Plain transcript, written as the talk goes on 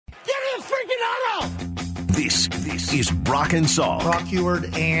This is Brock and Salk. Brock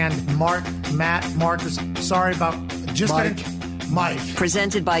Huard and Marcus. Sorry about just Mike.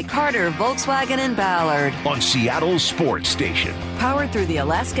 Presented by Carter, Volkswagen, and Ballard. On Seattle's sports station. Powered through the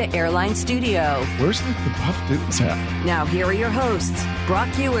Alaska Airlines Studio. Where's the buff dudes at? Now here are your hosts, Brock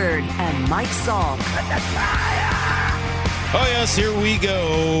Huard and Mike Salk. Oh, yes, here we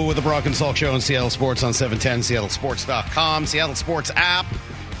go with the Brock and Salk Show on Seattle Sports on 710, seattlesports.com, Seattle Sports app.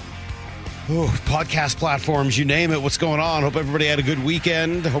 Ooh, podcast platforms, you name it. What's going on? Hope everybody had a good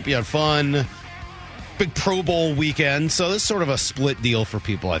weekend. Hope you had fun. Big Pro Bowl weekend. So this is sort of a split deal for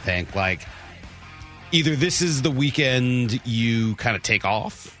people, I think. Like, either this is the weekend you kind of take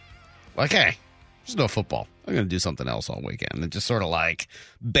off. Like, hey, there's no football. I'm going to do something else all weekend. And just sort of like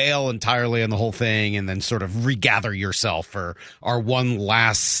bail entirely on the whole thing and then sort of regather yourself for our one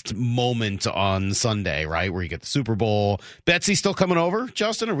last moment on Sunday, right? Where you get the Super Bowl. Betsy still coming over?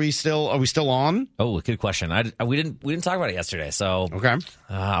 Justin, are we still on? Oh, good question. We didn't talk about it yesterday, so okay.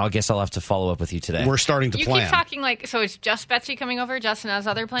 I guess I'll have to follow up with you today. We're starting to plan. You keep talking like, so it's just Betsy coming over? Justin has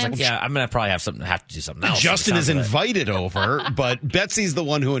other plans? Yeah, I'm going to probably have to do something else. Justin is invited over, but Betsy's the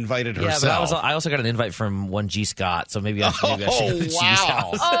one who invited herself. Yeah, but I also got an invite from one G. Scott, so maybe I should go to G's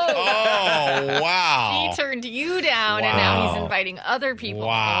house. Oh, wow. He turned you down, and now he's inviting other people.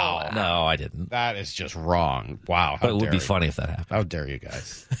 Wow. Oh, no, I didn't. That is just wrong. Wow. But it would be funny if that happened. How dare you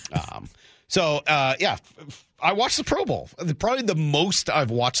guys? Yeah, I watched the Pro Bowl. Probably the most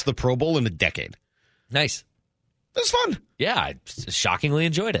I've watched the Pro Bowl in a decade. Nice. It was fun. Yeah, I shockingly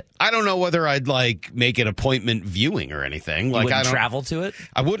enjoyed it. I don't know whether I'd make an appointment viewing or anything. You wouldn't travel to it?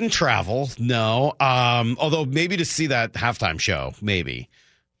 I wouldn't travel, no. Although maybe to see that halftime show, maybe.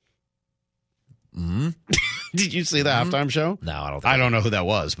 Mm-hmm. Did you see the halftime show? No, I don't. I don't know who that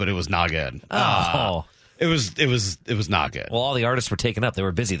was, but it was not good. It was not good. Well, all the artists were taken up. They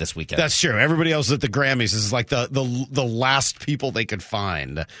were busy this weekend. That's true. Everybody else at the Grammys is like the last people they could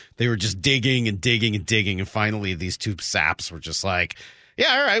find. They were just digging and digging and digging, and finally these two saps were just like,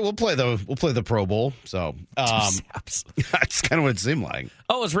 "Yeah, all right, we'll play the Pro Bowl." So saps. That's kind of what it seemed like.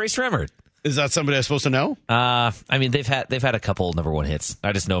 Oh, it's Ray Shremmerd. Is that somebody I'm supposed to know? I mean, they've had a couple number one hits.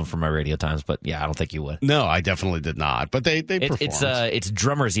 I just know them from my radio times, but yeah, I don't think you would. No, I definitely did not. But they performed. It's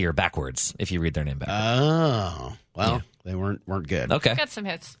Drummer's Ear backwards if you read their name backwards. Oh, well, yeah. They weren't good. Okay, got some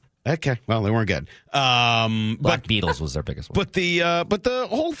hits. Okay, well, they weren't good. Black Beatles was their biggest one. But the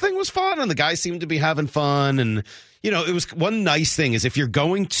whole thing was fun, and the guys seemed to be having fun, and it was one nice thing is if you're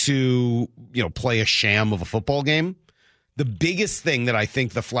going to play a sham of a football game. The biggest thing that I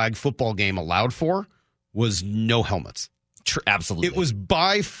think the flag football game allowed for was no helmets. Absolutely. It was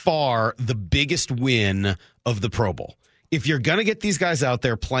by far the biggest win of the Pro Bowl. If you're going to get these guys out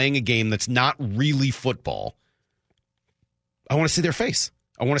there playing a game that's not really football, I want to see their face.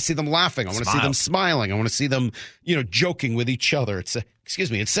 I want to see them laughing. I want to see them smiling. I want to see them, joking with each other, et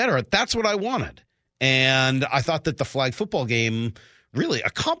cetera. That's what I wanted. And I thought that the flag football game really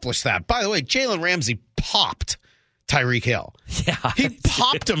accomplished that. By the way, Jalen Ramsey popped Tyreek Hill. Yeah. He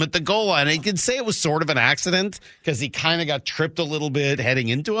popped him at the goal line. You can say it was sort of an accident because he kind of got tripped a little bit heading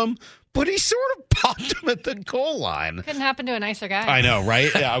into him, but he sort of popped him at the goal line. Couldn't happen to a nicer guy. I know, right?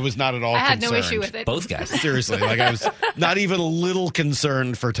 Yeah, I was not at all concerned. I had no issue with it. Both guys. Seriously. I was not even a little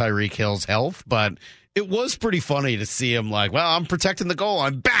concerned for Tyreek Hill's health, but it was pretty funny to see him I'm protecting the goal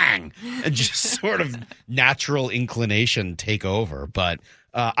line. Bang! And just sort of natural inclination take over. But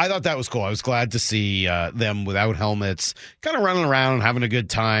I thought that was cool. I was glad to see them without helmets, kind of running around and having a good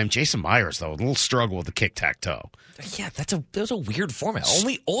time. Jason Myers, though, a little struggle with the kick-tack-toe. Yeah, that was a weird format.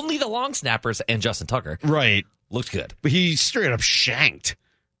 Only the long snappers and Justin Tucker looked good. But he straight up shanked.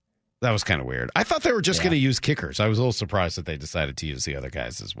 That was kind of weird. I thought they were just going to use kickers. I was a little surprised that they decided to use the other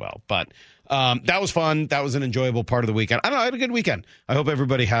guys as well. But that was fun. That was an enjoyable part of the weekend. I don't know. I had a good weekend. I hope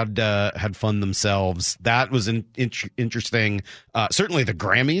everybody had fun themselves. That was interesting. Certainly the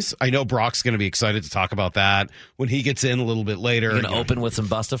Grammys. I know Brock's going to be excited to talk about that when he gets in a little bit later. You're going to open with some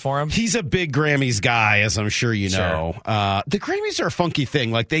Busta for him? He's a big Grammys guy, as I'm sure you know. The Grammys are a funky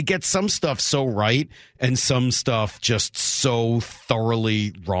thing. They get some stuff so right and some stuff just so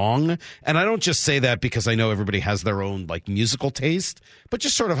thoroughly wrong. And I don't just say that because I know everybody has their own musical taste, but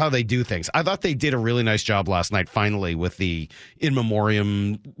just sort of how they do things. I thought they did a really nice job last night, finally, with the In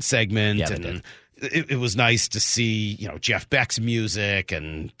Memoriam segment. Yeah, and it was nice to see, Jeff Beck's music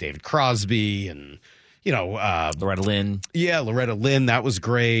and David Crosby and, Loretta Lynn. Yeah, Loretta Lynn. That was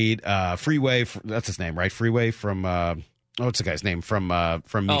great. Freeway. That's his name, right? Freeway from what's the guy's name from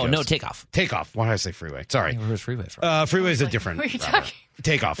Migos? Oh, no, Takeoff. Takeoff. Why did I say Freeway? Sorry. Where's Freeway from? Freeway's a different What are you rapper. talking?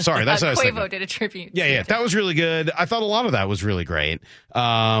 Takeoff. Sorry, that's what I was thinking. Quavo did a tribute. Yeah, that was really good. I thought a lot of that was really great.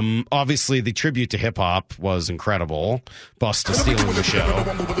 Obviously, the tribute to hip hop was incredible. Busta stealing the show.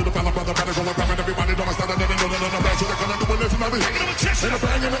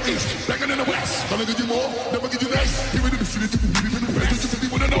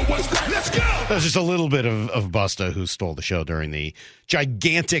 That's just a little bit of Busta who stole the show during the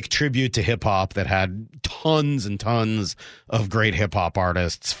gigantic tribute to hip hop that had tons and tons of great hip hop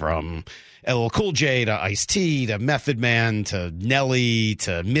artists, from LL Cool J to Ice-T to Method Man to Nelly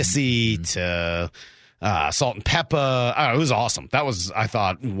to Missy to Salt and Pepper. It was awesome. That was, I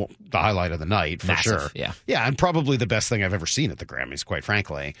thought, the highlight of the night for Massive, sure. yeah, and probably the best thing I've ever seen at the Grammys, quite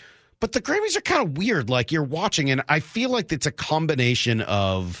frankly. But the Grammys are kind of weird. Like, you're watching, and I feel like it's a combination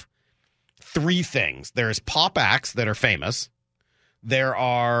of three things. There's pop acts that are famous. There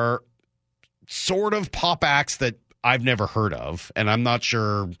are sort of pop acts that I've never heard of, and I'm not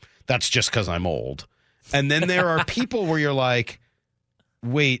sure that's just because I'm old. And then there are people where you're like,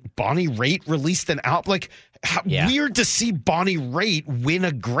 wait, Bonnie Raitt released an album? Like, weird to see Bonnie Raitt win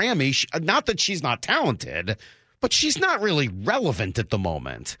a Grammy. Not that she's not talented, but she's not really relevant at the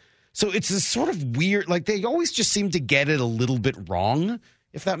moment. So it's this sort of weird, like, they always just seem to get it a little bit wrong,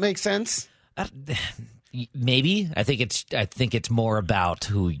 if that makes sense. Maybe. I think it's more about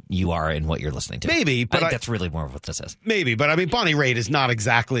who you are and what you're listening to. Maybe, but I think that's really more of what this is. Maybe, but I mean, Bonnie Raitt is not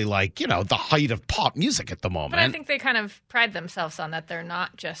exactly like, the height of pop music at the moment. But I think they kind of pride themselves on that. They're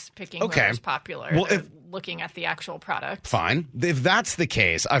not just picking whoever's popular. Well, they're looking at the actual product. Fine. If that's the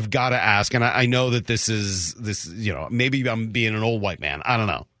case, I've got to ask, and I know that this, maybe I'm being an old white man. I don't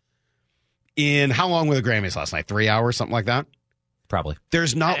know. How long were the Grammys last night? 3 hours, something like that? Probably.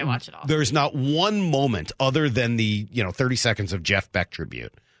 There's not I didn't watch it all. There's not one moment other than the 30 seconds of Jeff Beck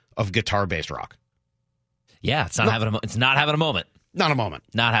tribute of guitar-based rock. Yeah, it's not having a moment. Not a moment.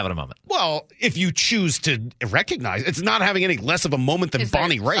 Not having a moment. Well, if you choose to recognize, it's not having any less of a moment than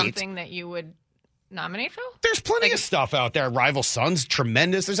Bonnie Raitt. Something that you would nominate, Phil? There's plenty of stuff out there. Rival Sons,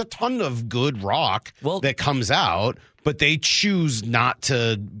 tremendous. There's a ton of good rock that comes out, but they choose not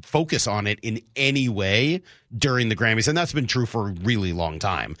to focus on it in any way during the Grammys, and that's been true for a really long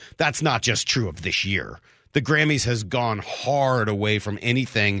time. That's not just true of this year. The Grammys has gone hard away from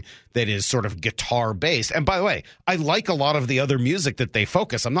anything that is sort of guitar-based. And by the way, I like a lot of the other music that they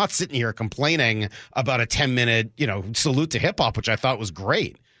focus. I'm not sitting here complaining about a 10-minute, salute to hip-hop, which I thought was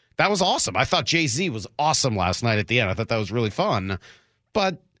great. That was awesome. I thought Jay-Z was awesome last night at the end. I thought that was really fun.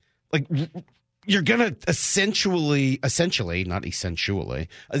 But, you're going to essentially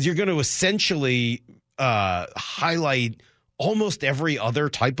highlight almost every other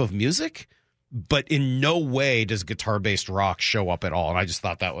type of music, but in no way does guitar-based rock show up at all. And I just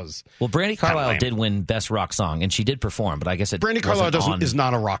thought that was Brandi Carlile did win Best Rock Song, and she did perform, but I guess Brandi Carlile is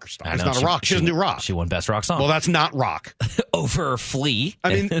not a rocker star. It's not a rock. She doesn't do rock. She won Best Rock Song. Well, that's not rock. Over Flea,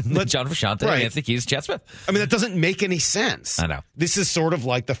 John Frusciante, and Anthony Kiedis, Chad Smith. I mean, that doesn't make any sense. I know. This is sort of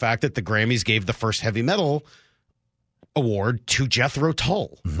like the fact that the Grammys gave the first heavy metal award to Jethro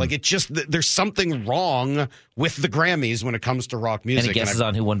Tull. Mm-hmm. There's something wrong with the Grammys when it comes to rock music. Any guesses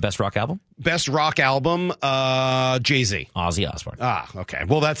on who won Best Rock Album? Best Rock Album, Jay-Z. Ozzy Osbourne. Okay.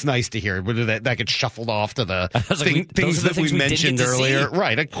 Well, that's nice to hear. That gets shuffled off to the things that we mentioned earlier.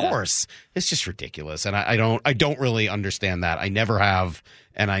 Right, of course. It's just ridiculous, and I don't really understand that. I never have,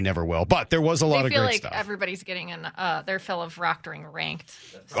 and I never will. But there was a lot of great stuff. Everybody's getting their fill of rock during Ranked.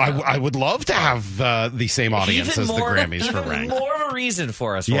 So. I would love to have the same audience as the Grammys for Ranked. More of a reason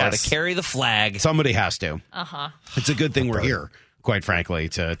for us, to carry the flag. Somebody has to. It's a good thing we're here, quite frankly,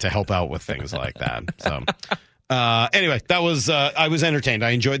 to help out with things like that. So, anyway, that was I was entertained.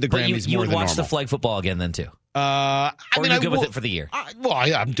 I enjoyed the Grammys more than normal. You would watch the flag football again then too. Are you good with it for the year?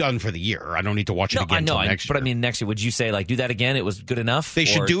 I'm done for the year. I don't need to watch it again until next year. But I mean, next year, would you say do that again? It was good enough. They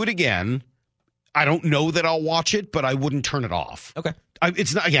should do it again. I don't know that I'll watch it, but I wouldn't turn it off. Okay.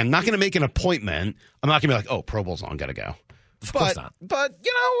 It's not going to make an appointment. I'm not going to be like, Pro Bowl's on, gotta go. Of course not. But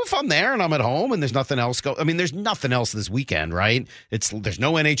if I'm there and I'm at home and there's nothing else there's nothing else this weekend, right? There's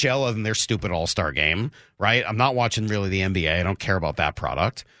no NHL other than their stupid All-Star game, right? I'm not watching really the NBA. I don't care about that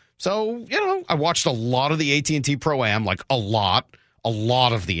product. So, I watched a lot of the AT&T Pro-Am, like a lot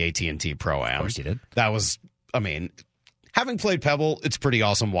of the AT&T Pro-Am. Of course you did. That was, having played Pebble, it's pretty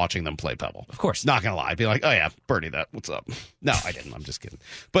awesome watching them play Pebble. Of course. Not going to lie. I'd be like, oh yeah, Bernie, what's up? No, I didn't. I'm just kidding.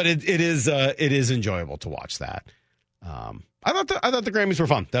 But it is enjoyable to watch that. I thought the Grammys were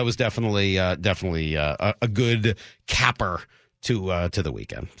fun. That was definitely a good capper to the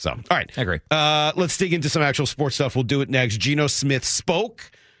weekend. So, all right. I agree. Let's dig into some actual sports stuff. We'll do it next. Geno Smith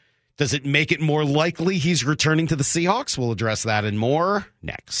spoke. Does it make it more likely he's returning to the Seahawks? We'll address that and more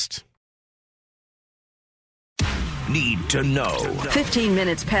next. Need to know. 15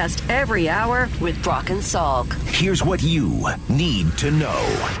 minutes past every hour with Brock and Salk. Here's what you need to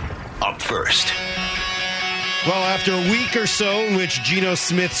know. Up first. Well, after a week or so in which Geno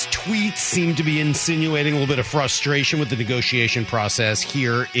Smith's tweets seem to be insinuating a little bit of frustration with the negotiation process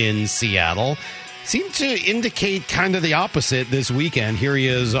here in Seattle, seemed to indicate kind of the opposite this weekend. Here he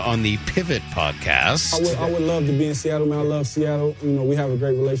is on the Pivot podcast. I would love to be in Seattle, man. I love Seattle. We have a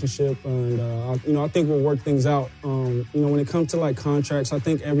great relationship, and I think we'll work things out. When it comes to like contracts, I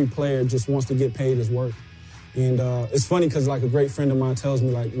think every player just wants to get paid his worth. And it's funny because like a great friend of mine tells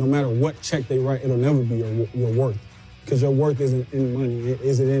me, like, no matter what check they write, it'll never be your worth, because your worth isn't in money, it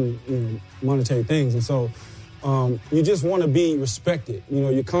isn't in monetary things. And so you just want to be respected.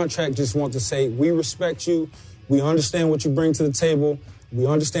 Your contract just wants to say, we respect you, we understand what you bring to the table, we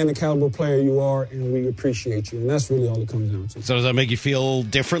understand the caliber player you are, and we appreciate you. And that's really all it comes down to. So does that make you feel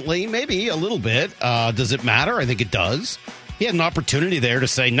differently? Maybe a little bit. Does it matter? I think it does. He had an opportunity there to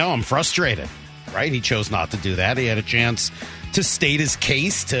say, no, I'm frustrated. Right? He chose not to do that. He had a chance to state his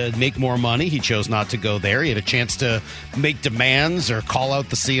case to make more money. He chose not to go there. He had a chance to make demands or call out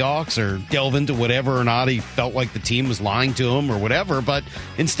the Seahawks or delve into whatever or not he felt like the team was lying to him or whatever, but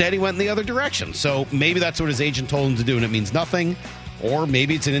instead he went in the other direction. So maybe that's what his agent told him to do and it means nothing, or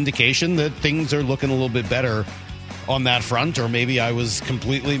maybe it's an indication that things are looking a little bit better on that front, or maybe I was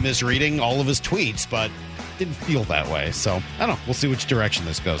completely misreading all of his tweets, but didn't feel that way. So I don't know. We'll see which direction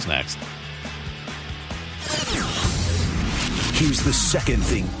this goes next. Here's the second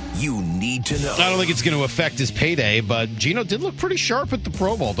thing you need to know. I don't think it's going to affect his payday, but Geno did look pretty sharp at the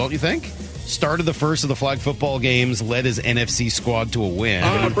Pro Bowl, don't you think? Started the first of the flag football games, led his NFC squad to a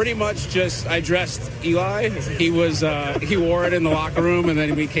win. Pretty much just I dressed Eli. He wore it in the locker room, and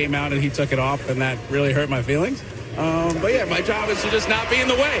then we came out and he took it off, and that really hurt my feelings. But yeah, my job is to just not be in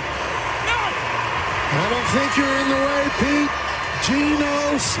the way. No! I don't think you're in the way, Pete.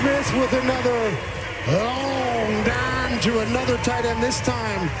 Geno Smith with another long down to another tight end, this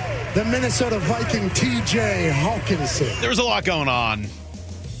time the Minnesota Viking T.J. Hawkinson. There was a lot going on.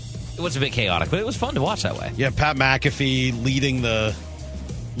 It was a bit chaotic, but it was fun to watch that way. Yeah, Pat McAfee leading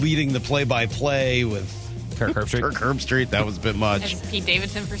the play-by-play with Kirk Herbstreit. That was a bit much. And Pete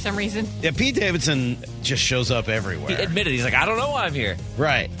Davidson for some reason. Yeah, Pete Davidson just shows up everywhere. He admitted, he's like, I don't know why I'm here.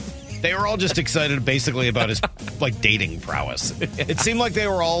 Right. They were all just excited basically about his dating prowess. It seemed like they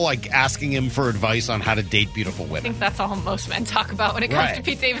were all asking him for advice on how to date beautiful women. I think that's all most men talk about when it comes to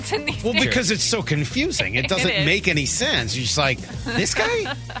Pete Davidson these days. Well, because it's so confusing. It doesn't make any sense. You're just like, this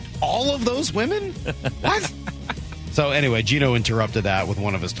guy? All of those women? What? So anyway, Geno interrupted that with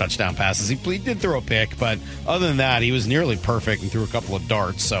one of his touchdown passes. He did throw a pick, but other than that, he was nearly perfect and threw a couple of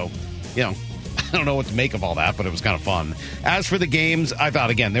darts. So, I don't know what to make of all that, but it was kind of fun. As for the games, I thought,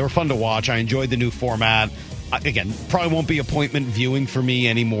 again, they were fun to watch. I enjoyed the new format. Again, probably won't be appointment viewing for me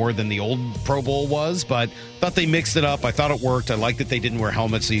any more than the old Pro Bowl was, but thought they mixed it up. I thought it worked. I liked that they didn't wear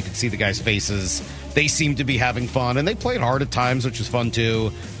helmets so you could see the guys' faces. They seemed to be having fun, and they played hard at times, which was fun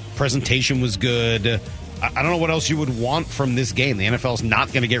too. Presentation was good. I don't know what else you would want from this game. The NFL's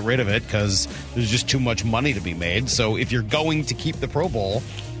not going to get rid of it because there's just too much money to be made. So if you're going to keep the Pro Bowl,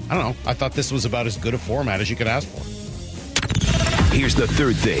 I don't know. I thought this was about as good a format as you could ask for. Here's the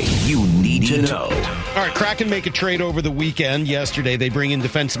third thing you need to know. All right, Kraken make a trade over the weekend. Yesterday, they bring in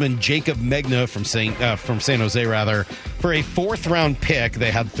defenseman Jacob Megna from San Jose, for a fourth-round pick. They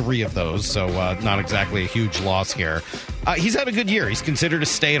had 3 of those, so not exactly a huge loss here. He's had a good year. He's considered a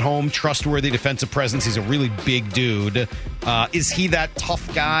stay-at-home, trustworthy defensive presence. He's a really big dude. Is he that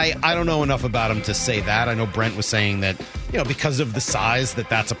tough guy? I don't know enough about him to say that. I know Brent was saying that, because of the size,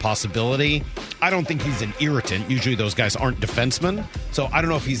 that's a possibility. I don't think he's an irritant. Usually those guys aren't defensemen. So I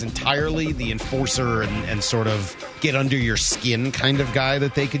don't know if he's entirely the enforcer and sort of get under your skin kind of guy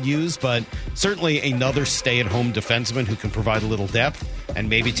that they could use. But certainly another stay-at-home defenseman who can provide a little depth and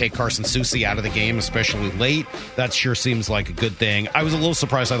maybe take Carson Soucy out of the game, especially late. That sure seems like a good thing. I was a little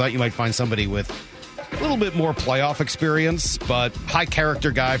surprised. I thought you might find somebody with a little bit more playoff experience, but high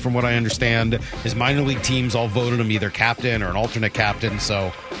character guy from what I understand. His minor league teams all voted him either captain or an alternate captain.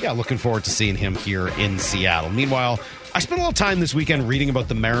 So, yeah, looking forward to seeing him here in Seattle. Meanwhile, I spent a little time this weekend reading about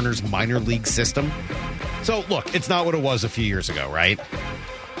the Mariners minor league system. So, look, it's not what it was a few years ago, right?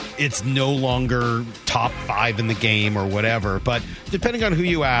 It's no longer top 5 in the game or whatever, but depending on who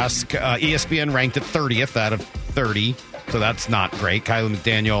you ask, ESPN ranked it 30th out of 30 So that's not great.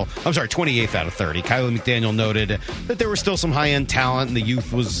 28th out of 30. Kylie McDaniel noted that there was still some high-end talent, and the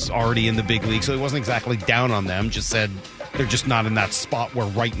youth was already in the big league, so he wasn't exactly down on them, just said they're just not in that spot where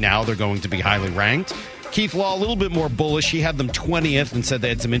right now they're going to be highly ranked. Keith Law, a little bit more bullish. He had them 20th and said they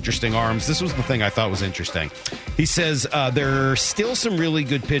had some interesting arms. This was the thing I thought was interesting. He says there's still some really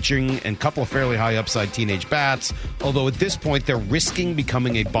good pitching and a couple of fairly high upside teenage bats, although at this point they're risking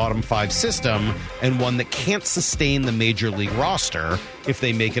becoming a bottom 5 system and one that can't sustain the major league roster if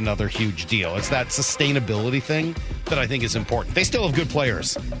they make another huge deal. It's that sustainability thing that I think is important. They still have good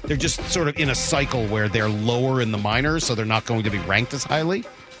players. They're just sort of in a cycle where they're lower in the minors, so they're not going to be ranked as highly.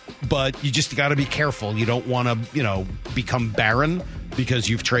 But you just got to be careful. You don't want to, become barren because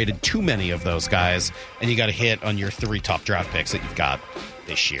you've traded too many of those guys, and you got to hit on your 3 top draft picks that you've got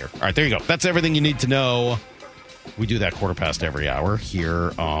this year. All right, there you go. That's everything you need to know. We do that quarter past every hour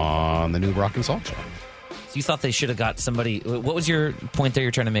here on the new Brock and Salk Show. So you thought they should have got somebody. What was your point there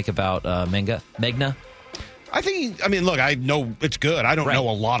you're trying to make about Megna? Look, I know it's good. I don't know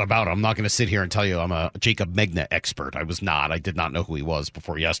a lot about him. I'm not going to sit here and tell you I'm a Jacob Megna expert. I was not. I did not know who he was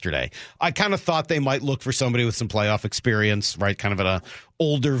before yesterday. I kind of thought they might look for somebody with some playoff experience, right? Kind of an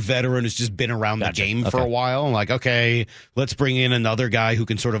older veteran who's just been around the game for a while. I'm like, okay, let's bring in another guy who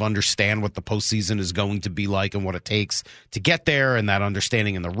can sort of understand what the postseason is going to be like and what it takes to get there and that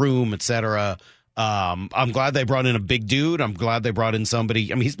understanding in the room, et cetera. I'm glad they brought in a big dude. I'm glad they brought in somebody.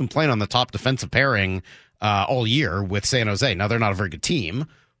 I mean, he's been playing on the top defensive pairing all year with San Jose. Now, they're not a very good team,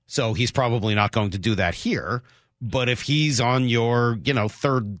 so he's probably not going to do that here. But if he's on your,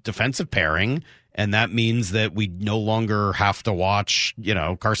 third defensive pairing, and that means that we no longer have to watch,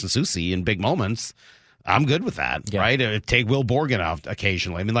 Carson Soucy in big moments, I'm good with that, right? Take Will Borgen out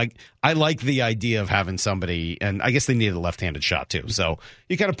occasionally. I like the idea of having somebody, and I guess they needed a left-handed shot too. So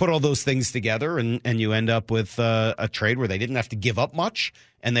you kind of put all those things together, and you end up with a trade where they didn't have to give up much,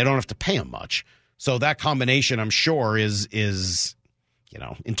 and they don't have to pay him much. So that combination, I'm sure, is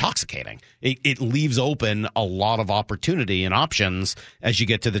intoxicating. It leaves open a lot of opportunity and options as you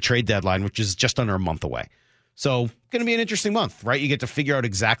get to the trade deadline, which is just under a month away. So going to be an interesting month, right? You get to figure out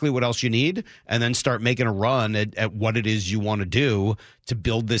exactly what else you need and then start making a run at what it is you want to do to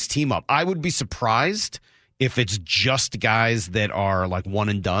build this team up. I would be surprised if it's just guys that are like one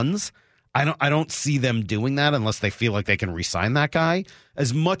and dones. I don't see them doing that unless they feel like they can re-sign that guy.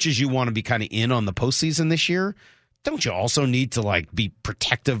 As much as you want to be kind of in on the postseason this year, don't you also need to be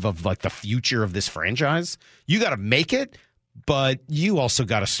protective of the future of this franchise? You got to make it, but you also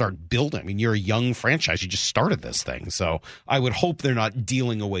got to start building. I mean, you're a young franchise. You just started this thing. So I would hope they're not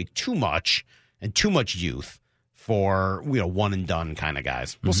dealing away too much and too much youth for one and done kind of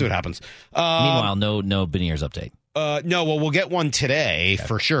guys. We'll see what happens. Meanwhile, no Beniers update. No, well, we'll get one today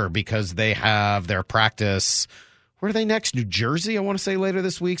for sure because they have their practice. Where are they next? New Jersey, I want to say later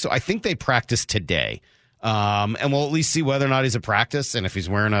this week. So I think they practice today. And we'll at least see whether or not he's at practice and if he's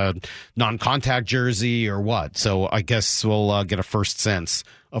wearing a non-contact jersey or what. So I guess we'll get a first sense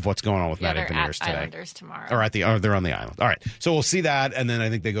of what's going on with Matty Beniers today. Islanders tomorrow. Or they're on the island. All right. So we'll see that. And then I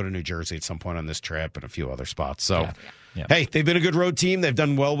think they go to New Jersey at some point on this trip and a few other spots. So. Yeah. Hey, they've been a good road team. They've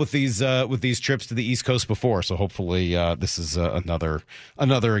done well with these trips to the East Coast before. So hopefully this is another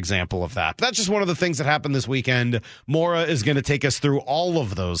example of that. But that's just one of the things that happened this weekend. Maura is going to take us through all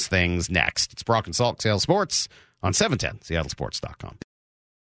of those things next. It's Brock and Salk, Seattle Sports on 710, seattlesports.com.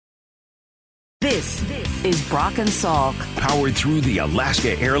 This is Brock and Salk. Powered through the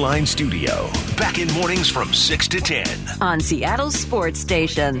Alaska Airlines studio. Back in mornings from 6 to 10. On Seattle's sports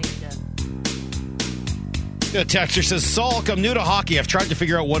station. A texter says, Salk, I'm new to hockey. I've tried to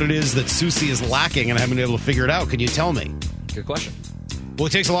figure out what it is that Soucy is lacking, and I haven't been able to figure it out. Can you tell me? Good question. Well, he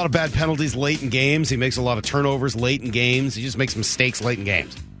takes a lot of bad penalties late in games. He makes a lot of turnovers late in games. He just makes mistakes late in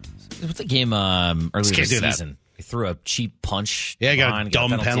games. What's the game earlier this season? He threw a cheap punch. Yeah, he got a dumb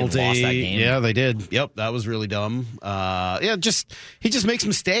penalty. Lost that game. Yeah, they did. Yep, that was really dumb. He just makes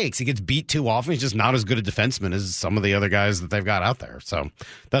mistakes. He gets beat too often. He's just not as good a defenseman as some of the other guys that they've got out there. So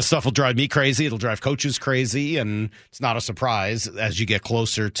that stuff will drive me crazy. It'll drive coaches crazy, and it's not a surprise as you get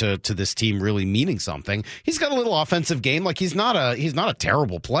closer to this team really meaning something. He's got a little offensive game. He's not a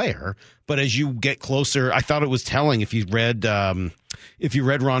terrible player, but as you get closer, I thought it was telling if you read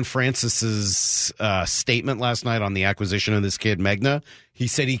Ron Francis's statement last night on the acquisition of this kid, Megna, he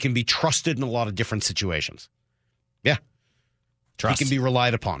said he can be trusted in a lot of different situations. Yeah. Trust. He can be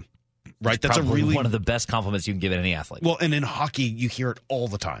relied upon. Right? That's probably one of the best compliments you can give any athlete. Well, and in hockey, you hear it all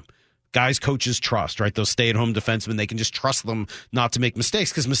the time. Guys, coaches trust, right? Those stay-at-home defensemen, they can just trust them not to make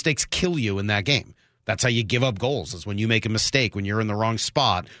mistakes because mistakes kill you in that game. That's how you give up goals, is when you make a mistake, when you're in the wrong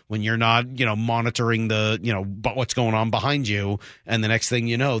spot, when you're not, monitoring what's going on behind you. And the next thing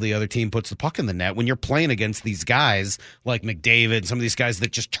you know, the other team puts the puck in the net. When you're playing against these guys like McDavid, some of these guys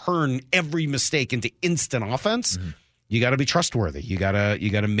that just turn every mistake into instant offense, you got to be trustworthy. You got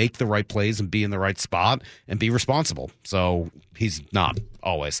to make the right plays and be in the right spot and be responsible. So he's not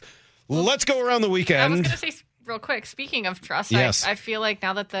always. Let's go around the weekend. I was going to say real quick, speaking of trust, yes. I feel like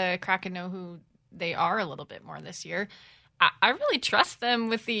now that the Kraken know who they are a little bit more this year, I really trust them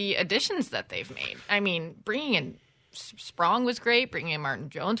with the additions that they've made. I mean, bringing in Sprong was great. Bringing in Martin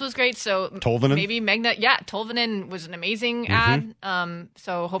Jones was great. So Tolvanen? Maybe Magna. Yeah, Tolvanen was an amazing ad.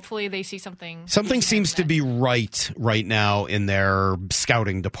 So hopefully they see something. Something seems to be right now in their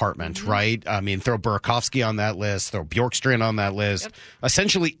scouting department, right? I mean, throw Burakovsky on that list, throw Bjorkstrand on that list. Yep.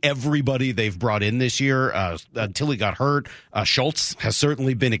 Essentially everybody they've brought in this year until he got hurt. Schultz has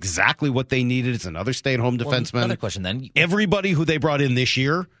certainly been exactly what they needed. It's another stay-at-home defenseman. Another question then. Everybody who they brought in this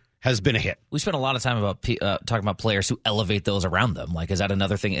year has been a hit. We spent a lot of time about talking about players who elevate those around them. Like, is that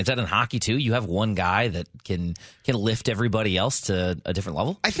another thing? Is that in hockey too? You have one guy that can lift everybody else to a different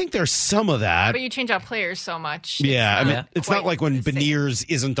level? I think there's some of that. But you change out players so much. Yeah, it's not like when Beniers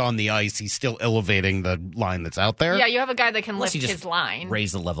isn't on the ice, he's still elevating the line that's out there. Yeah, you have a guy that can lift his line.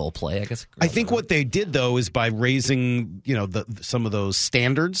 Raise the level of play, I guess. I think what they did, though, is by raising, some of those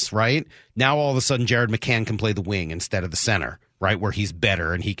standards, right? Now all of a sudden Jared McCann can play the wing instead of the center. Right, where he's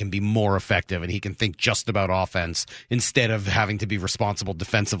better and he can be more effective and he can think just about offense instead of having to be responsible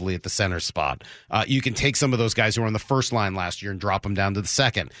defensively at the center spot. You can take some of those guys who were on the first line last year and drop them down to the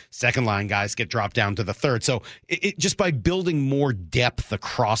second. Second line guys get dropped down to the third. So it just by building more depth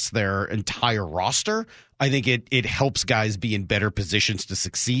across their entire roster, I think it helps guys be in better positions to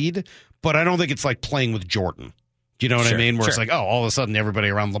succeed. But I don't think it's like playing with Jordan. You know what I mean? Where it's like, all of a sudden everybody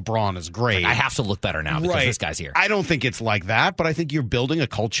around LeBron is great. Like, I have to look better now because this guy's here. I don't think it's like that, but I think you're building a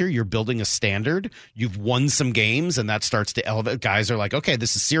culture. You're building a standard. You've won some games, and that starts to elevate. Guys are like, okay,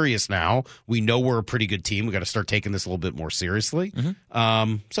 this is serious now. We know we're a pretty good team. We got to start taking this a little bit more seriously.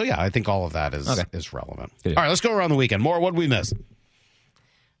 I think all of that is relevant. Good. All right, let's go around the weekend. More, what did we miss?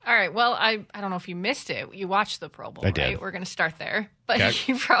 All right. Well, I don't know if you missed it. You watched the Pro Bowl, right? Did. We're going to start there. But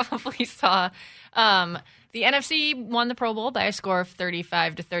you probably saw the NFC won the Pro Bowl by a score of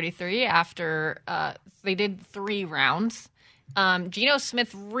 35-33 after they did 3 rounds. Geno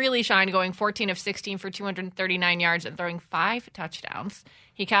Smith really shined, going 14 of 16 for 239 yards and throwing 5 touchdowns.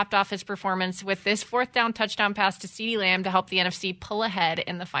 He capped off his performance with this 4th down touchdown pass to CeeDee Lamb to help the NFC pull ahead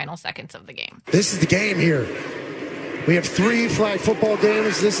in the final seconds of the game. This is the game here. We have 3 flag football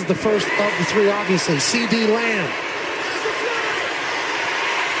games. This is the first of the 3, obviously. CeeDee Lamb.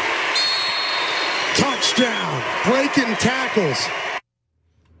 Touchdown. Breaking tackles.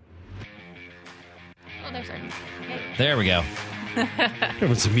 Oh, there's our music. There we go.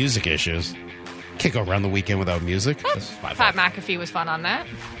 Having some music issues. Can't go around the weekend without music. Pat McAfee was fun on that.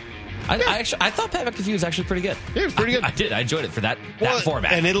 I thought Pat McAfee was actually pretty good. Yeah, it was pretty good. I did. I enjoyed it for that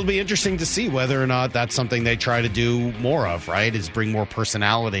format. And it'll be interesting to see whether or not that's something they try to do more of, right? Is bring more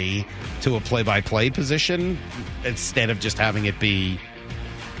personality to a play-by-play position instead of just having it be,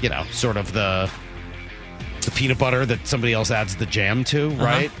 sort of the peanut butter that somebody else adds the jam to,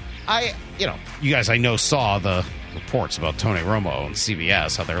 right? You guys I know saw the reports about Tony Romo and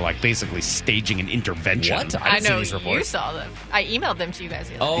CBS, how they're like basically staging an intervention. What? I know these reports. You saw them. I emailed them to you guys.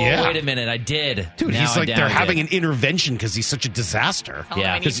 Wait a minute, I did. Dude, he's like they're having an intervention because he's such a disaster. He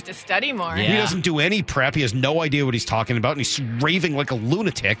needs to study more. He doesn't do any prep. He has no idea what he's talking about, and he's raving like a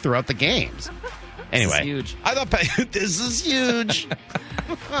lunatic throughout the games. Anyway, this is huge. I thought this is huge.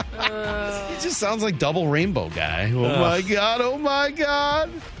 He just sounds like Double Rainbow guy. Oh my god.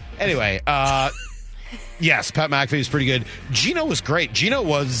 Anyway, yes, Pat McAfee was pretty good. Geno was great. Geno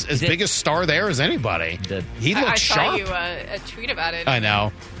was as big a star there as anybody. He looked sharp. I saw you a tweet about it. I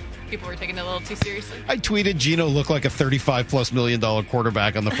know. People were taking it a little too seriously. I tweeted Geno looked like a $35+ million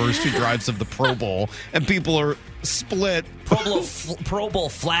quarterback on the first 2 drives of the Pro Bowl, and people are split. Pro Bowl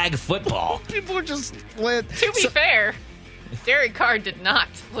flag football. People are just split. To be fair, Derek Carr did not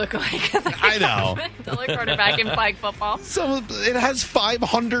look like the quarterback in flag football. So it has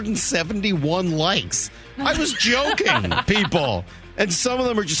 571 likes. I was joking, people. And some of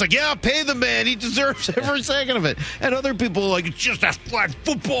them are just like, yeah, pay the man. He deserves every second of it. And other people are like, it's just a flag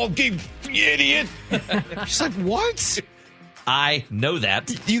football game, you idiot. She's like, what? I know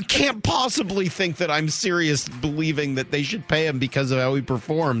that. You can't possibly think that I'm serious believing that they should pay him because of how he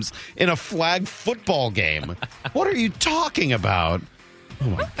performs in a flag football game. What are you talking about? Oh,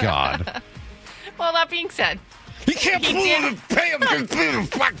 my God. Well, that being said, you can't pay him to play a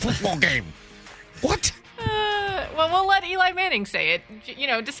flag football game. What? Well, we'll let Eli Manning say it.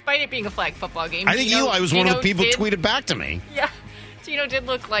 Despite it being a flag football game. I think Eli was one of the people who tweeted back to me. Yeah. Gino did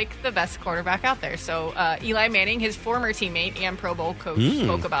look like the best quarterback out there. So Eli Manning, his former teammate and Pro Bowl coach,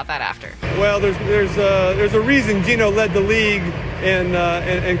 spoke about that after. Well, there's a reason Gino led the league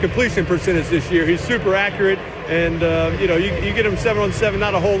in completion percentage this year. He's super accurate, and you get him 7-on-7,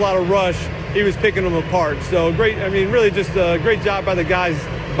 not a whole lot of rush. He was picking them apart. So great. I mean, really just a great job by the guys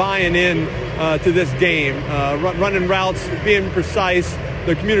buying in to this game, running routes, being precise.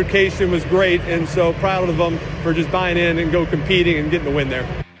 The communication was great, and so proud of them for just buying in and go competing and getting the win there.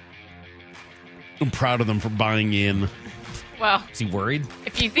 I'm proud of them for buying in. Well, is he worried?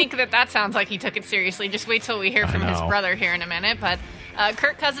 If you think that sounds like he took it seriously, just wait till we hear from his brother here in a minute. But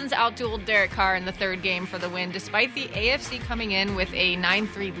Kirk Cousins outdueled Derek Carr in the third game for the win, despite the AFC coming in with a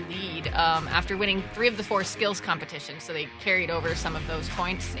 9-3 lead after winning 3 of the 4 skills competitions. So they carried over some of those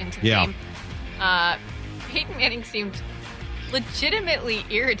points into the game. Peyton Manning seemed legitimately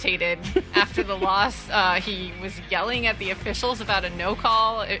irritated after the loss. He was yelling at the officials about a no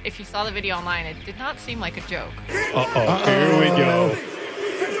call. If you saw the video online, it did not seem like a joke. Here we go.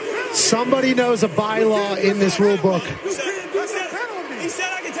 Somebody knows a bylaw in this rule book. He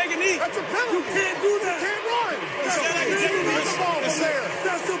said I can take a knee. That's a penalty. You can't do that. You can't run. He said I can take a knee.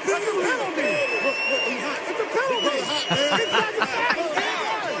 That's a penalty. It's a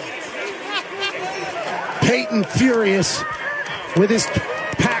penalty. Peyton furious with his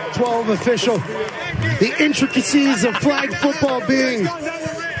Pac-12 official. The intricacies of flag football being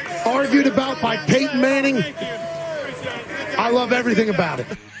argued about by Peyton Manning. I love everything about it.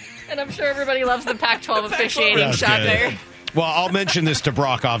 And I'm sure everybody loves the Pac-12 officiating shot there. Well, I'll mention this to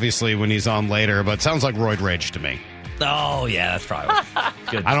Brock, obviously, when he's on later, but it sounds like roid rage to me. Oh, yeah, that's probably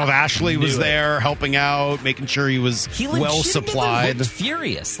good. I don't know if Ashley was there helping out, making sure he was well supplied. He looked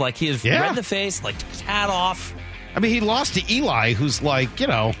furious. Like, he was red in the face, like, took his hat off. I mean, he lost to Eli, who's like,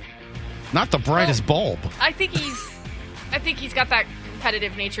 not the brightest bulb. I think he's got that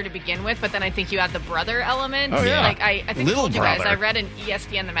competitive nature to begin with, but then I think you add the brother element. Oh, yeah. Like I think Little I told you guys, brother. I read an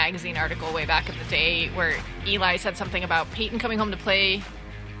ESPN the magazine article way back in the day where Eli said something about Peyton coming home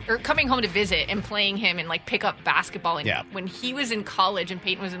to visit and playing him and like pick up basketball. And when he was in college and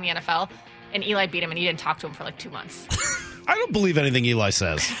Peyton was in the NFL, and Eli beat him and he didn't talk to him for like 2 months. I don't believe anything Eli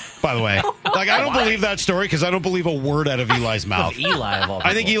says, by the way. Like, I don't believe that story because I don't believe a word out of Eli's mouth. Eli of all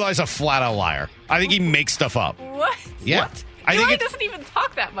people. I think Eli's a flat-out liar. I think he makes stuff up. What? Yeah. What? I Eli think doesn't even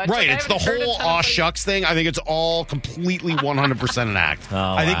talk that much. Right, Like, it's the whole aw shucks thing. I think it's all completely 100% an act.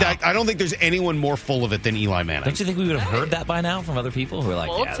 I don't think there's anyone more full of it than Eli Manning. Don't you think we would have heard that by now from other people who are like,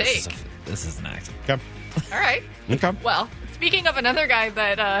 We'll this is an act. Okay. All right. Okay. Well, speaking of another guy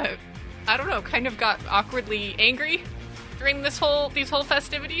that I don't know, kind of got awkwardly angry during these whole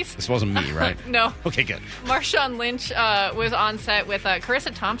festivities. This wasn't me, right? No. Okay, good. Marshawn Lynch was on set with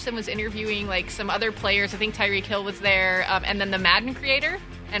Carissa Thompson was interviewing like some other players. I think Tyreek Hill was there, and then the Madden creator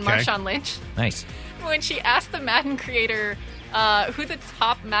and Marshawn Lynch. Nice. When she asked the Madden creator who the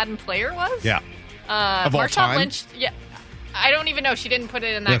top Madden player was, of all Marshawn time? Lynch. Yeah, I don't even know. She didn't put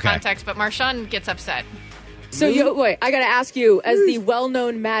it in that context, but Marshawn gets upset. So, wait, I got to ask you, as the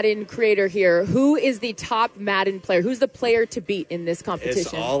well-known Madden creator here, who is the top Madden player? Who's the player to beat in this competition?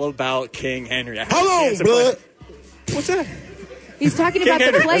 It's all about King Henry. Hold on, blood. What's that? He's talking about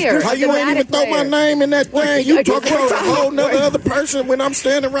the player. How you ain't even throw my name in that thing? You talking about a whole nother other person when I'm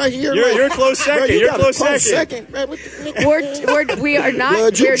standing right here? You're close second. Bro, You're close second. We are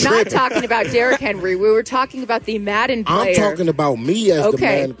not talking about Derrick Henry. We were talking about the Madden player. I'm talking about me as the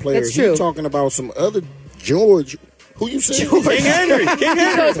Madden player. That's true. He's talking about some other George. Who you say? George. King Henry. King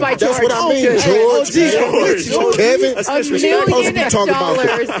Henry. Goes by That's George. what I mean. George. Kevin. $1 million is on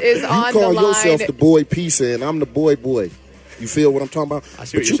the You call line. yourself the boy pizza, and I'm the boy. You feel what I'm talking about? I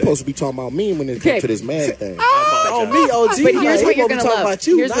see what But you're supposed to be talking about me when it comes to this man thing. Oh, me, OG. But here's what you're going to love. About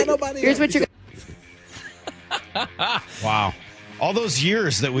you, Here's not what nobody here's else. what you're Wow. All those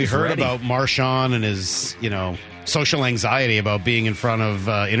years that we heard ready. about Marshawn and his, social anxiety about being in front of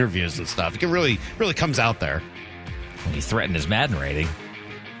interviews and stuff. It really comes out there. When he threatened his Madden rating.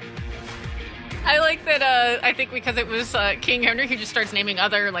 I like that. I think because it was King Henry, he just starts naming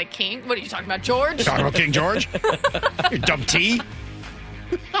other like king. What are you talking about, George? Talking about King George? You dumb T?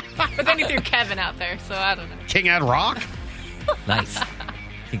 But then he threw Kevin out there, so I don't know. King Ed Rock? Nice.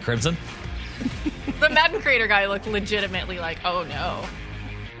 King Crimson? The Madden creator guy looked legitimately like, oh no,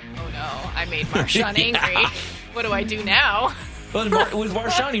 I made Marshawn angry. What do I do now? But with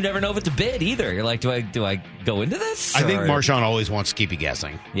Marshawn, you never know what to bid either. You're like, do I go into this? I think Marshawn always wants to keep you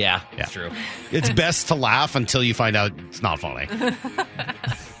guessing. Yeah, that's true. It's best to laugh until you find out it's not funny.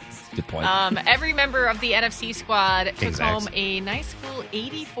 Good point. point. Every member of the NFC squad King's took home eggs. a nice cool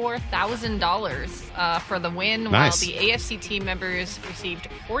 $84,000 for the win, Nice. while the AFC team members received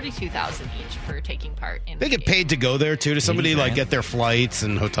 $42,000 each for taking part in They the get game. paid to go there too. Does somebody like get their flights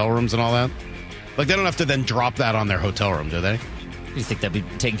and hotel rooms and all that? Like they don't have to then drop that on their hotel room, do they? Do you think that'd be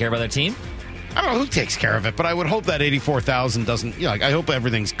taken care of by their team? I don't know who takes care of it, but I would hope that 84,000 doesn't. You know, like I hope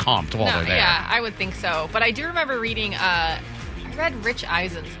everything's comped while they're there. Yeah, I would think so. But I do remember reading. I read Rich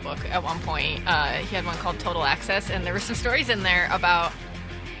Eisen's book at one point. He had one called Total Access, and there were some stories in there about.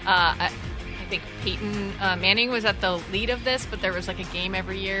 I think Peyton Manning was at the lead of this, but there was like a game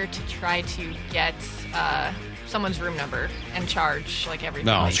every year to try to get someone's room number and charge like everything.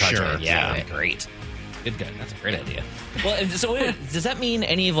 No, like, sure. to Yeah, it. great. Good. That's a great idea. Well, and so does that mean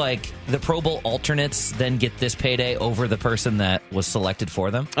any of like the Pro Bowl alternates then get this payday over the person that was selected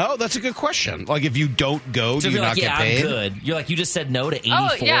for them? Oh, that's a good question. Like if you don't go, So do if you you're not like, get yeah, paid? I'm good. You're like, you just said no to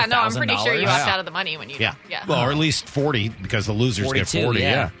Oh yeah, no, I'm pretty sure you opt Yeah. out of the money when you. Yeah. Yeah. Well, or at least 40 because the losers get 42, 40.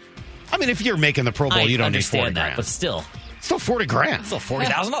 yeah. I mean, if you're making the Pro Bowl, I you don't need understand 40 that, grand. but still. Still 40 grand. Still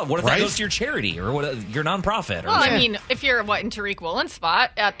 $40,000. What if Right? that goes to your charity or what, your nonprofit? Or Well, I mean, if you're in Tariq Woolen's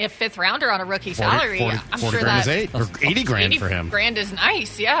spot, if fifth rounder on a rookie 40 salary, I'm 40 sure grand that is 80 grand 80 for him. grand is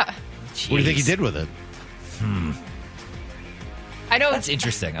nice. Yeah. What do you think he did with it? I know. That's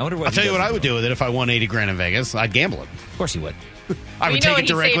interesting. I wonder what. I'll tell you what I would do with it if I won 80 grand in Vegas. I'd gamble it. Of course you would. I would you know take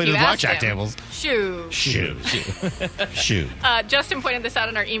it what he'd say directly if to you the asked blackjack him. tables. Shoot. Shoot. Justin pointed this out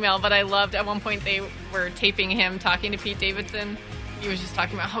in our email, but I loved at one point they were taping him talking to Pete Davidson. He was just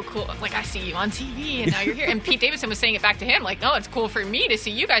talking about how cool, like, I see you on TV and now you're here. And Pete Davidson was saying it back to him, like, no, it's cool for me to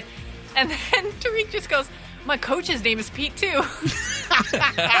see you guys. And then Tariq just goes, my coach's name is Pete, too.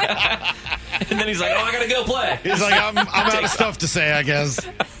 And then he's like, oh, I got to go play. He's like, I'm out of stuff to say, I guess.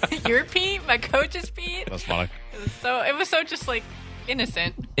 You're Pete? My coach is Pete? That's funny. So it was so just, like,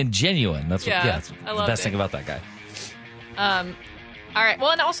 innocent. And genuine. That's what, Yeah, that's I the loved best it. thing about that guy. All right.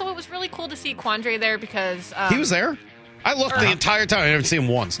 Well, and also it was really cool to see Quandre there because... He was there. I looked the entire time. I didn't see him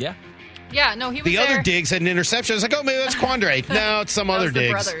once. Yeah. Yeah, no, he was The there. other Diggs had an interception. I was like, oh, maybe that's Quandre. No, it's some That other was the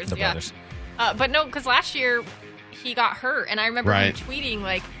Diggs. brothers, The yeah. brothers. But no, because last year he got hurt, and I remember Right. him tweeting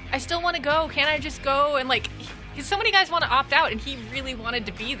like, "I still want to go. Can't I just go?" And like, because so many guys want to opt out, and he really wanted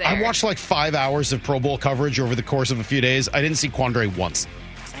to be there. I watched like 5 hours of Pro Bowl coverage over the course of a few days. I didn't see Quandre once.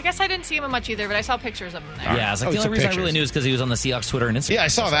 I guess I didn't see him much either, but I saw pictures of him there. Yeah, I was like, Oh, the he only took reason I really pictures. knew is because he was on the Seahawks Twitter and Instagram. Yeah, I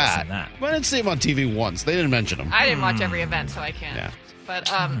saw So that. seen But I didn't see him on TV once. They didn't mention him. I didn't watch every event, so I can't. Yeah.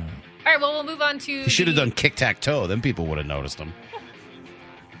 But all right, well, we'll move on to. He should have done kick-tack-toe. Then people would have noticed him.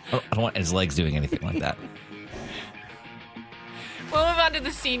 I don't want his legs doing anything like that. We'll move on to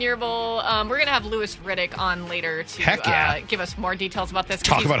the Senior Bowl. We're going to have Louis Riddick on later to Heck yeah. give us more details about this. 'cause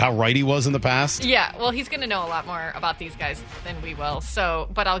Talk he's- about how right he was in the past. Yeah, well, he's going to know a lot more about these guys than we will. So,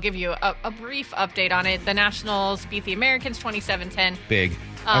 but I'll give you a brief update on it. The Nationals beat the Americans 27-10. Big.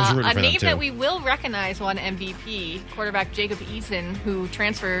 I was rooting A for them, name too. that we will recognize won MVP, quarterback Jacob Eason, who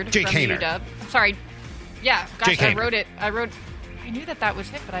transferred Jake from Haener. UW. Sorry. Yeah, gosh, Jake I Haener. wrote it. I knew that was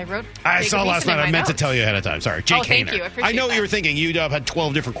it, but I wrote I Jacob saw last Eason in night. my I meant to notes. tell you ahead of time. Sorry. Jake Oh, thank Haener. you. I appreciate know that. you were thinking UW had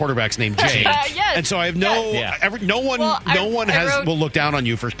 12 different quarterbacks named Jake. Yes. And so I have no Yes. no one Well, I wrote- will look down on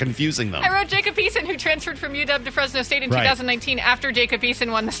you for confusing them. I wrote Jacob Eason, who transferred from UW to Fresno State in Right. 2019 after Jacob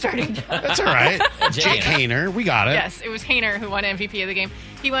Eason won the starting job. That's all right. Jake Haener. We got it. Yes, it was Haener who won MVP of the game.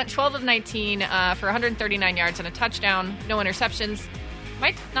 He went 12 of 19 for 139 yards and a touchdown, no interceptions.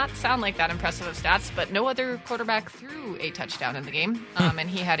 Might not sound like that impressive of stats, but no other quarterback threw a touchdown in the game, and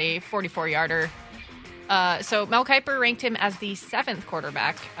he had a 44-yarder. So Mel Kiper ranked him as the 7th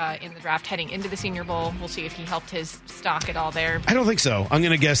quarterback in the draft heading into the Senior Bowl. We'll see if he helped his stock at all there. I don't think so. I'm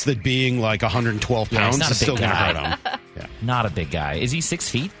going to guess that being like 112 Yeah, he's pounds not a is still big going to guy. hurt him. Yeah. Not a big guy. Is he 6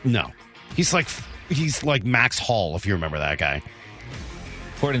 feet? No. He's like Max Hall, if you remember that guy.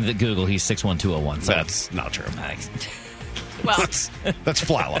 According to Google, he's 6'1", 201. So That's not true. Well, That's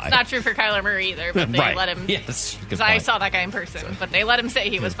flat lie. it's not true for Kyler Murray either, but they Right. let him. Yes. Good Because I point. saw that guy in person, but they let him say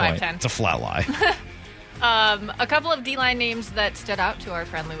he was point. 5'10". It's a flat lie. A couple of D-line names that stood out to our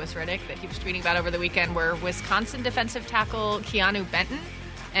friend Louis Riddick that he was tweeting about over the weekend were Wisconsin defensive tackle Keanu Benton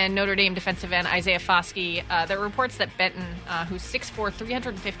and Notre Dame defensive end Isaiah Foskey. There are reports that Benton, who's 6'4",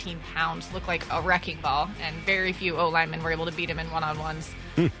 315 pounds, looked like a wrecking ball, and very few O-linemen were able to beat him in one-on-ones.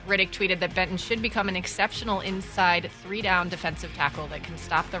 Riddick tweeted that Benton should become an exceptional inside three-down defensive tackle that can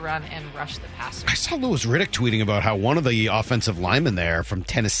stop the run and rush the passer. I saw Louis Riddick tweeting about how one of the offensive linemen there from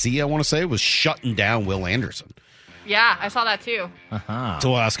Tennessee, I want to say, was shutting down Will Anderson. Yeah, I saw that too. So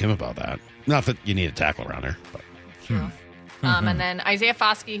we'll ask him about that. Not that you need a tackle around there. But. And then Isaiah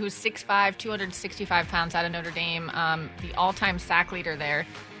Foskey, who's 6'5", 265 pounds out of Notre Dame, the all-time sack leader there.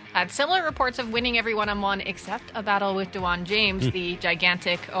 had similar reports of winning every one-on-one except a battle with DeJuan James, the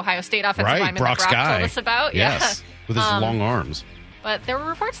gigantic Ohio State offensive lineman Brock's that Brock guy. told us about. Yes, with his long arms. But there were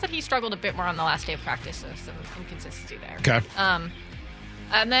reports that he struggled a bit more on the last day of practice, so some inconsistency there. Okay.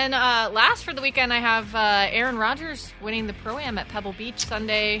 And then last for the weekend, I have Aaron Rodgers winning the Pro-Am at Pebble Beach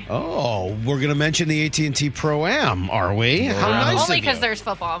Sunday. Oh, we're going to mention the AT&T Pro-Am, are we? How nice Only of because you. there's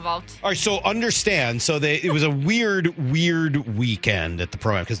football involved. All right, so understand. So it was a weird weekend at the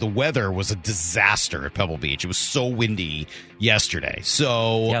Pro-Am because the weather was a disaster at Pebble Beach. It was so windy yesterday.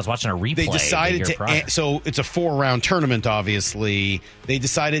 So I was watching a replay. They decided the year prior. so it's a 4-round tournament, obviously. They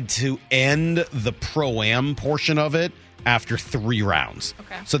decided to end the Pro-Am portion of it after 3 rounds.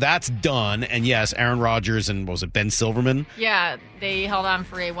 Okay. So that's done. And yes, Aaron Rodgers and what was it, Ben Silverman? Yeah, they held on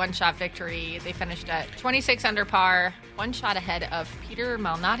for a one-shot victory. They finished at 26 under par, 1 shot ahead of Peter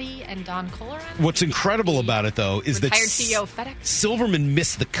Malnati and Don Colleran. What's incredible about it, though, is that Retired CEO of FedEx. Silverman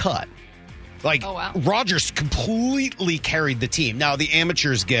missed the cut. Like, Oh, wow. Rodgers completely carried the team. Now, the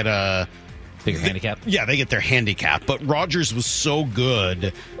amateurs get a bigger handicap. Yeah, they get their handicap. But Rodgers was so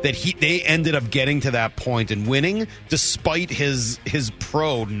good that they ended up getting to that point and winning despite his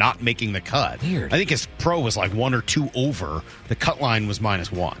pro not making the cut. Weird. I think his pro was like 1 or 2 over. The cut line was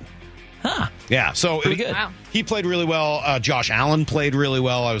 -1. Huh. Yeah, so Pretty good. Wow. He played really well. Josh Allen played really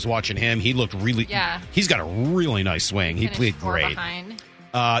well. I was watching him. He looked really. Yeah. He's got a really nice swing. He Finished played 4 great. behind.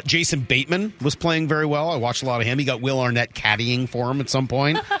 Jason Bateman was playing very well. I watched a lot of him. He got Will Arnett caddying for him at some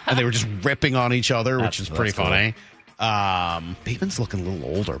point, and they were just ripping on each other, which is pretty cool. funny. Bateman's looking a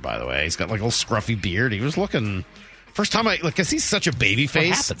little older, by the way. He's got like a little scruffy beard. He was looking. First time because he's such a baby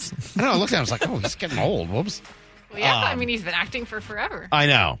face. happens? I know. I looked at him. I was like, oh, he's getting old. Whoops. Well, yeah, I mean, he's been acting for forever. I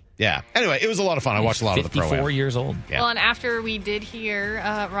know. Yeah. Anyway, it was a lot of fun. I watched a lot of the Pro-Am. 54 years old. Yeah. Well, and after we did hear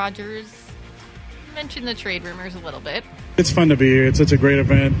Rodgers mention the trade rumors a little bit. It's fun to be here. It's such a great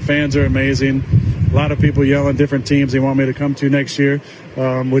event. Fans are amazing. A lot of people yelling different teams they want me to come to next year,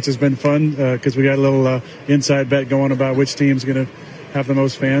 which has been fun because we got a little inside bet going about which team's going to have the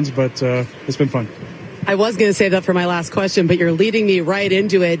most fans, but it's been fun. I was going to save that for my last question, but you're leading me right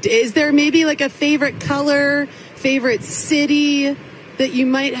into it. Is there maybe like a favorite color, favorite city that you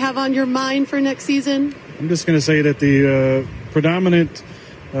might have on your mind for next season? I'm just going to say that the predominant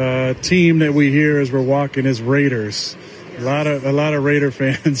team that we hear as we're walking is Raiders. A lot of Raider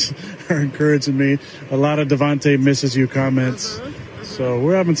fans are encouraging me. A lot of Devontae misses you comments. So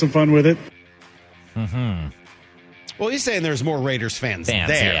we're having some fun with it. Mm-hmm. Well, he's saying there's more Raiders fans there.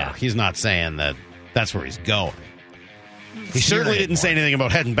 Yeah. He's not saying that that's where he's going. He certainly didn't say anything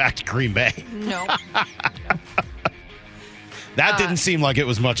about heading back to Green Bay. No. That didn't seem like it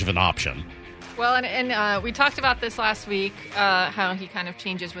was much of an option. Well, and we talked about this last week, how he kind of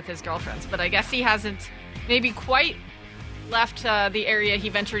changes with his girlfriends, but I guess he hasn't maybe quite left the area he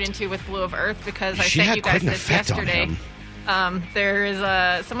ventured into with Blue of Earth, because I She sent had you guys quite an this effect on yesterday. him. There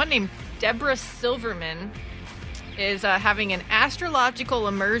is someone named Deborah Silverman is having an astrological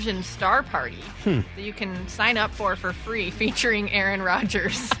immersion star party that you can sign up for free, featuring Aaron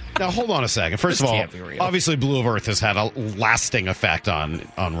Rodgers. Now, hold on a second. First This of all, can't be real. obviously Blue of Earth has had a lasting effect on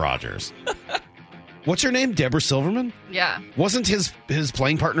Rodgers. What's her name? Deborah Silverman? Yeah. Wasn't his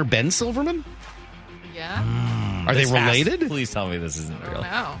playing partner Ben Silverman? Yeah. Are they This has- related? Please tell me this isn't real.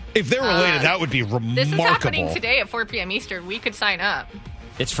 No. If they're related, that would be remarkable. This is happening today at 4 p.m. Eastern. We could sign up.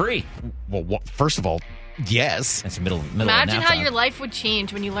 It's free. Well, first of all, yes. It's middle Imagine of how nap your time. life would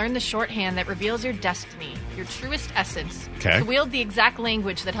change when you learn the shorthand that reveals your destiny, your truest essence. Okay. To wield the exact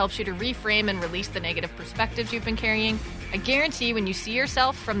language that helps you to reframe and release the negative perspectives you've been carrying. I guarantee when you see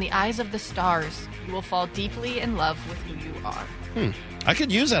yourself from the eyes of the stars, you will fall deeply in love with who you are. I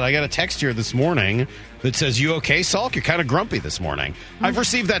could use that. I got a text here this morning that says, "You okay, Salk? You're kind of grumpy this morning." I've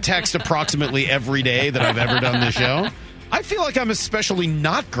received that text approximately every day that I've ever done this show. I feel like I'm especially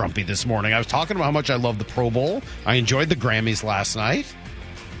not grumpy this morning. I was talking about how much I love the Pro Bowl. I enjoyed the Grammys last night.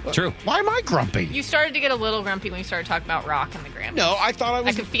 True. Why am I grumpy? You started to get a little grumpy when you started talking about rock and the Grammys. No, I thought I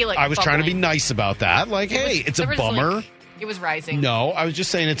was. I could feel it. I was trying to be bubbling. nice about that. Like, hey, it's a There was, bummer. like, it was rising. No, I was just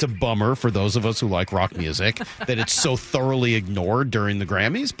saying it's a bummer for those of us who like rock music that it's so thoroughly ignored during the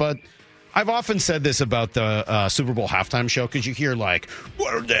Grammys. But I've often said this about the Super Bowl halftime show, because you hear like,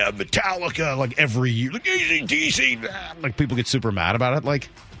 what are they have Metallica like every year, like AC/DC, like people get super mad about it. Like,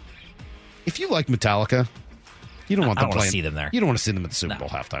 if you like Metallica, you don't want I them don't wanna playing. see them there. You don't want to see them at the Super Bowl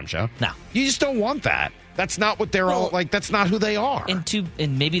halftime show. No. You just don't want that. That's not what they're all like. That's not who they are.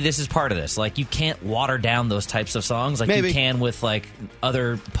 And maybe this is part of this. Like, you can't water down those types of songs like Maybe. you can with like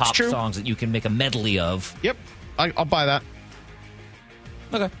other pop true. songs that you can make a medley of. Yep, I'll buy that.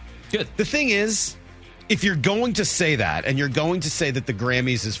 Okay, good. The thing is, if you're going to say that, and you're going to say that the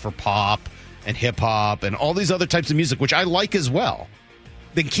Grammys is for pop and hip hop and all these other types of music, which I like as well,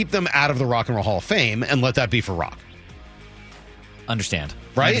 then keep them out of the Rock and Roll Hall of Fame and let that be for rock. Understand.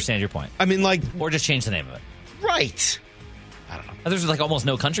 Right? I understand your point. I mean, like... Or just change the name of it. Right. I don't know. There's like almost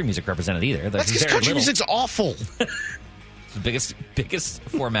no country music represented either. That's because country music's awful. It's the biggest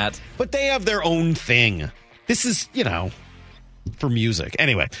format. But they have their own thing. This is, for music.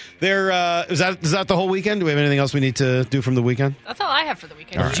 Anyway, is that the whole weekend? Do we have anything else we need to do from the weekend? That's all I have for the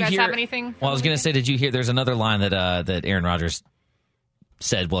weekend. Right. Do you guys have anything? Well, I was going to say, did you hear? There's another line that Aaron Rodgers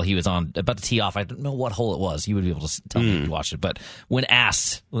said while he was about to tee off. I don't know what hole it was. You would be able to tell me if you watched it. But when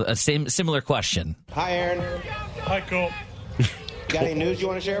asked a similar question. Hi, Aaron. Hi, Colt. You got any news you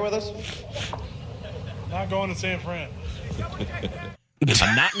want to share with us? Not going to San Fran.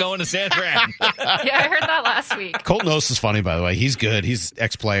 I'm not going to San Fran. Yeah, I heard that last week. Colt Knost is funny, by the way. He's good. He's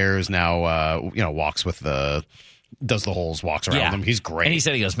ex-player, is now, walks with does the holes, walks around them. He's great. And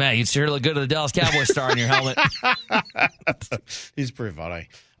he goes, man, you'd sure look good with the Dallas Cowboys star on your helmet. He's pretty funny.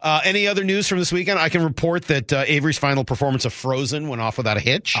 Any other news from this weekend? I can report that Avery's final performance of Frozen went off without a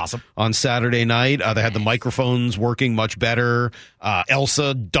hitch. Awesome. On Saturday night. They had the microphones working much better.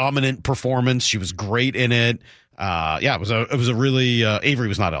 Elsa, dominant performance. She was great in it. It was a really Avery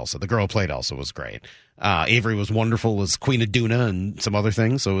was not Elsa. The girl who played Elsa was great. Avery was wonderful as Queen Aduna and some other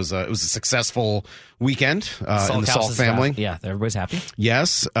things. So it was a successful weekend in the Salk family. Yeah, everybody's happy.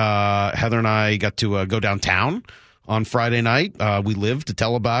 Yes, Heather and I got to go downtown on Friday night. We lived to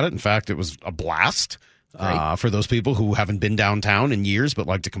tell about it. In fact, it was a blast. For those people who haven't been downtown in years but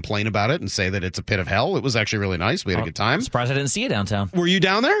like to complain about it and say that it's a pit of hell, it was actually really nice. We had a good time. I'm surprised I didn't see you downtown. Were you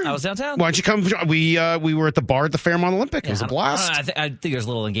down there? I was downtown. Why don't you come? We were at the bar at the Fairmont Olympic. It was a blast. I think there's a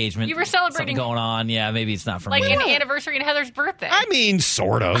little engagement. You were celebrating something going on. Yeah, maybe it's not for me. Like an anniversary and Heather's birthday. I mean,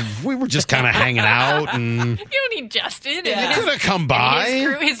 sort of. We were just kind of hanging out. And you don't need Justin. You could have come by. And his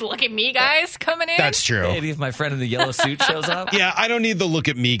crew, his look at me guys coming in. That's true. Maybe if my friend in the yellow suit shows up. Yeah, I don't need the look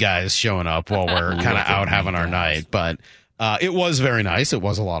at me guys showing up while we're kind of out having our night. But it was very nice. It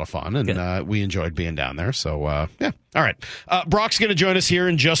was a lot of fun, and we enjoyed being down there. So, yeah. All right. Brock's going to join us here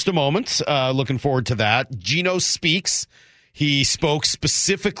in just a moment. Looking forward to that. Geno speaks. He spoke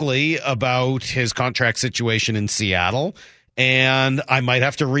specifically about his contract situation in Seattle, and I might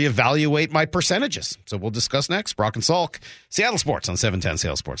have to reevaluate my percentages. So we'll discuss next. Brock and Salk, Seattle Sports on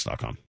 710seattlesports.com.